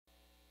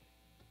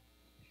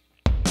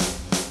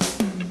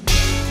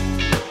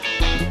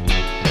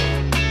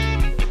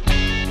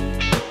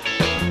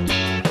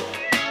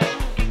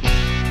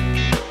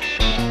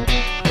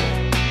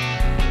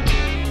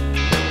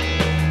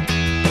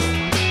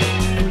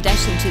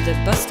Dashing to the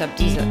bus stop,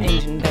 diesel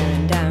engine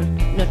bearing down.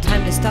 No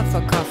time to stop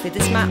for coffee,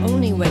 this my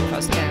only way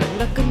across town.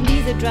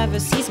 Luckily the driver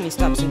sees me,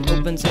 stops and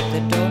opens up the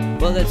door.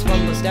 Well, it's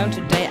one bus down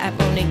today, I've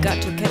only got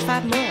to catch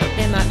 5 more.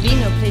 There might be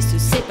no place to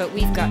sit, but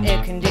we've got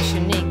air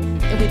conditioning.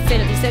 And we'd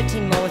fill at least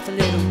 13 more with a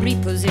little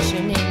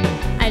repositioning.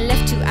 I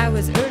left 2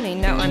 hours early,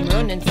 now I'm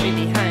running 3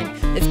 behind.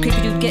 If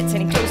creepy dude gets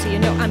any closer, you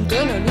know I'm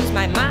gonna lose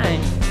my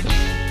mind.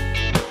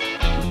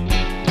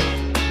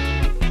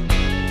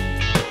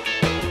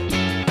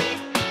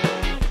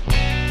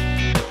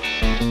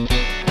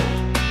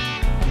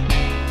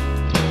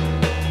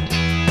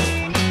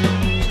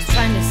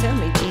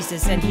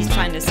 And he's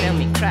trying to sell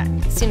me crack.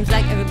 Seems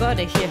like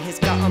everybody here has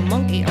got a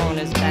monkey on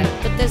his back.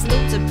 But there's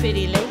loads of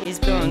pretty ladies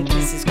blowing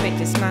kisses quick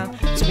to smile.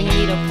 So when you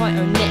need a point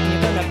on it,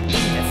 you're gonna be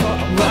there for a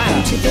while.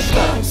 Welcome to the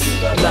bus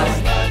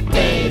life,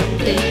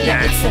 baby.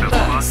 Yeah, it's the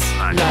bus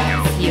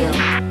life, yeah.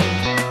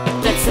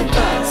 That's the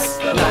bus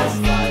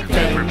life,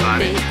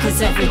 baby.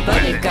 Cause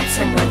everybody got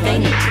somewhere they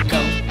need to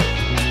go.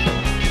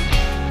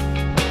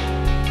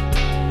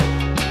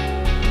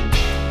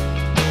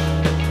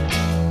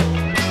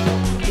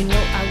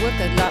 Work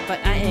a lot, but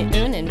I ain't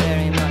earning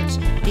very much.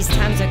 These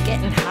times are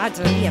getting hard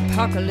on the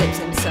apocalypse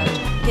and such.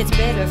 It's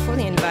better for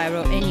the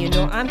enviro, and you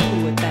know I'm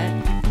cool with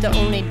that. The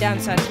only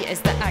downside here is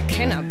that I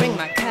cannot bring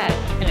my cat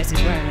unless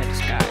he's wearing a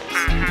disguise.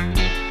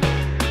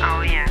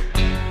 Oh yeah.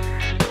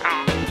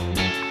 Oh.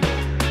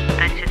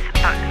 That's just a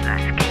butterfly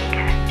skin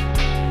cat.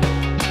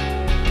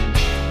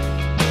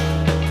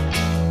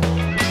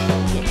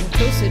 Getting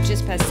closer,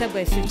 just past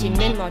Subway, 15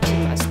 min more to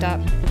my stop.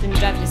 Then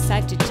drive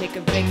decide to take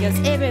a break, yells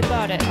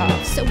everybody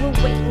off. So we're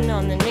waiting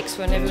on the next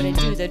one, everybody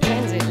do the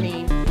transit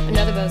lean.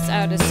 Another bus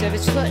out of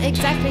service, what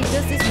exactly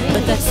does this mean?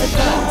 But that's the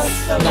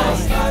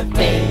bus life,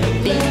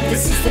 baby.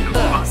 This is the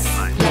bus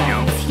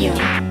life,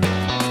 yeah.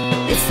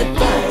 It's the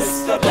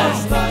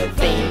bus life,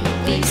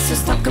 baby. So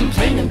stop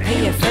complaining,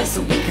 pay your fare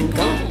so we can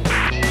go.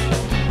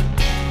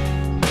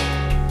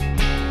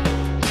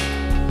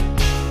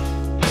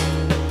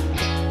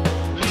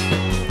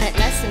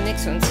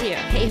 Next one's here.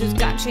 Hey, who's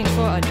got change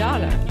for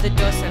 $1? The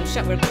door slammed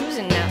shut, we're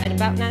cruising now at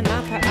about 9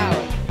 miles per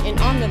hour. And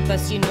on the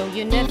bus, you know,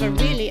 you're never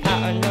really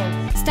out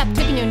alone. Stop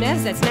clicking your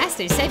nails, that's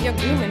nasty. Save your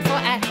grooming for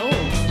at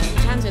home.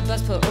 Sometimes the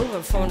bus pull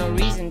over for no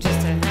reason,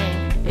 just to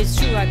hang. It's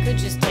true, I could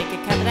just take a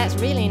cab, but that's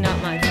really not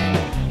my thing.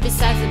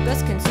 Besides, the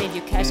bus can save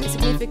you cash, a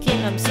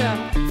significant lump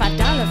sum.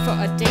 $5 for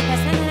a day pass,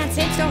 99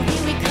 cents, so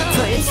here we come.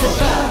 So it's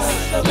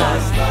the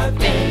bus life,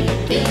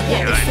 baby.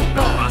 Yeah, it's the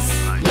bus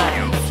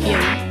life,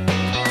 yeah.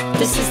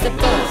 This is the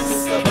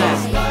bus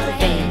life,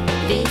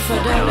 baby. For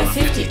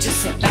 $1.50,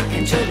 just sit back and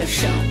enjoy the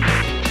show.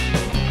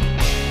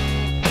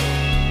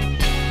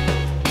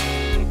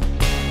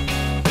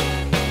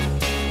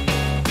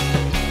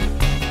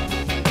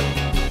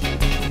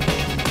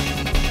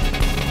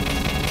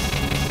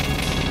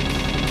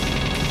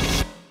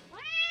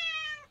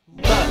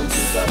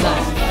 Bus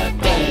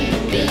life,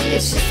 baby.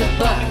 It's just a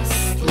bus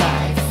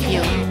life,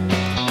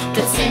 yeah.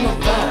 The same old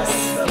bus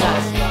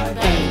life,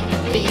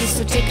 baby.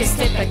 So take a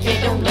step back,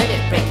 yeah, don't let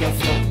it break your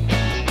flow.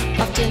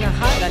 Often a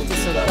heart like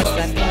this or bus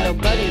life, ain't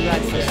nobody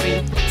ride for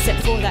free. Except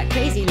for that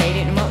crazy lady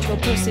and multiple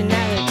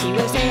personality.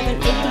 We're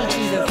 780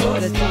 to the 4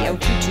 to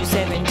 302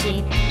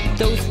 217.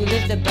 Those who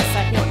live the bus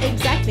life know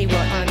exactly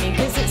what I mean.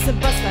 Cause it's the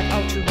bus life,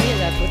 ultra real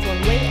life with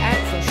one way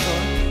out for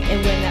sure. And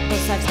when that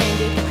bus life's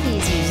ended,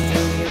 please use the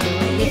real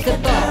way. It's the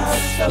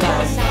bus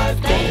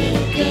life,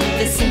 baby.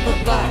 The simple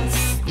bus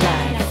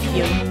life,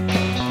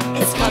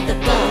 yeah. It's called the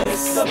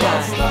bus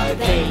life,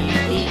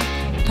 baby.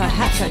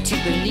 Perhaps hard to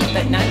believe,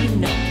 but now you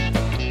know.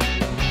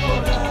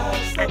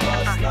 That's the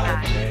bus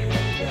life.